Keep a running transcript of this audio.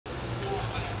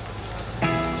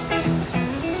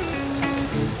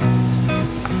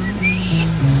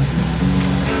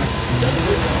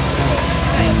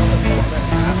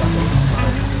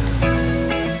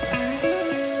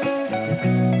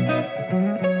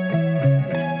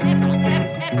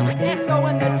Esso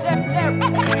and the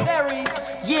Terrys.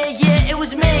 Yeah, it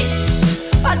was me.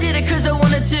 I did it cause I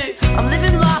wanted to. I'm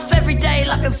living life every day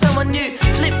like I'm someone new.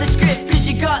 Flip the script cause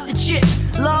you got the chips.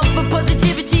 Love and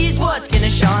positivity is what's gonna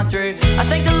shine through. I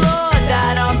thank the Lord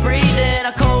that I'm breathing.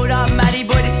 I called up Matty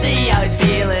Boy to see how he's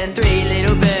feeling. 3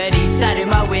 little birdies sat in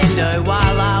my window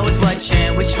while I was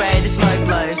watching which way the smoke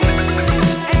blows.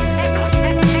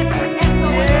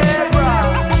 Yeah, bro.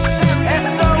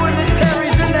 Esso and the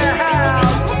Terrys in the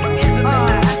house.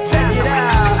 Check it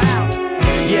out.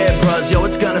 Yeah, bros, yo,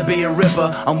 it's gonna be a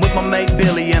ripper. I'm with my mate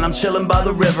Billy and I'm chilling by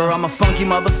the river. I'm a funky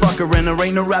motherfucker and there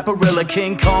ain't no rapperilla.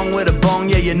 King Kong with a bong,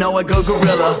 yeah, you know I go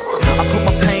gorilla. I put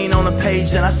my pain on a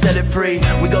page, then I set it free.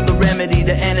 We got the remedy,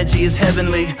 the energy is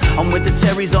heavenly. I'm with the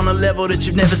Terrys on a level that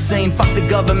you've never seen. Fuck the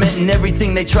government and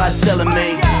everything they tried selling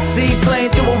me. Sea plane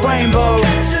through a rainbow,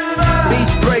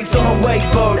 beach breaks on a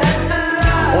wake boat.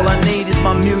 All I need is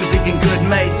my music and good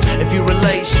mates. If you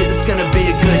relate, shit, it's gonna be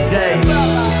a good day.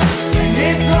 And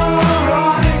it's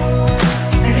alright,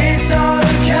 and it's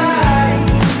okay.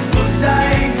 We'll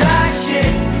save that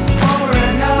shit for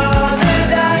another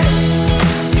day.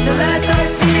 So let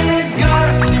those feelings go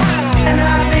and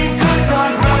have these good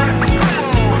times, bro.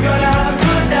 We're gonna have a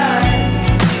good day.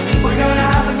 We're gonna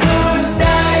have a good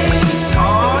day.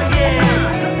 Oh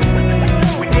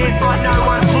yeah, we dance like no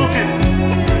one's looking.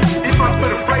 This one's for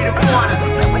the freedom fighters.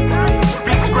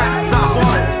 Big scraps is up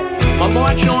on it. My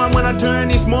light shine when I turn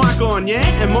this mic on, yeah?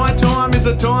 And my time is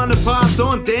a time to pass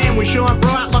on. Damn, we shine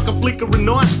bright like a flickering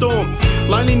night storm.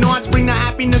 Lonely nights bring the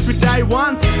happiness with day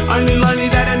ones. Only lonely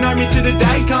they don't know me till the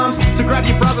day comes. So grab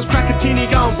your brothers, crack a tinny,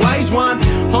 go and blaze one.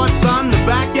 Hot sun, the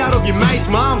backyard of your mate's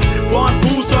mums. Blind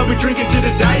poolside, we drinking till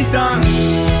the day's done.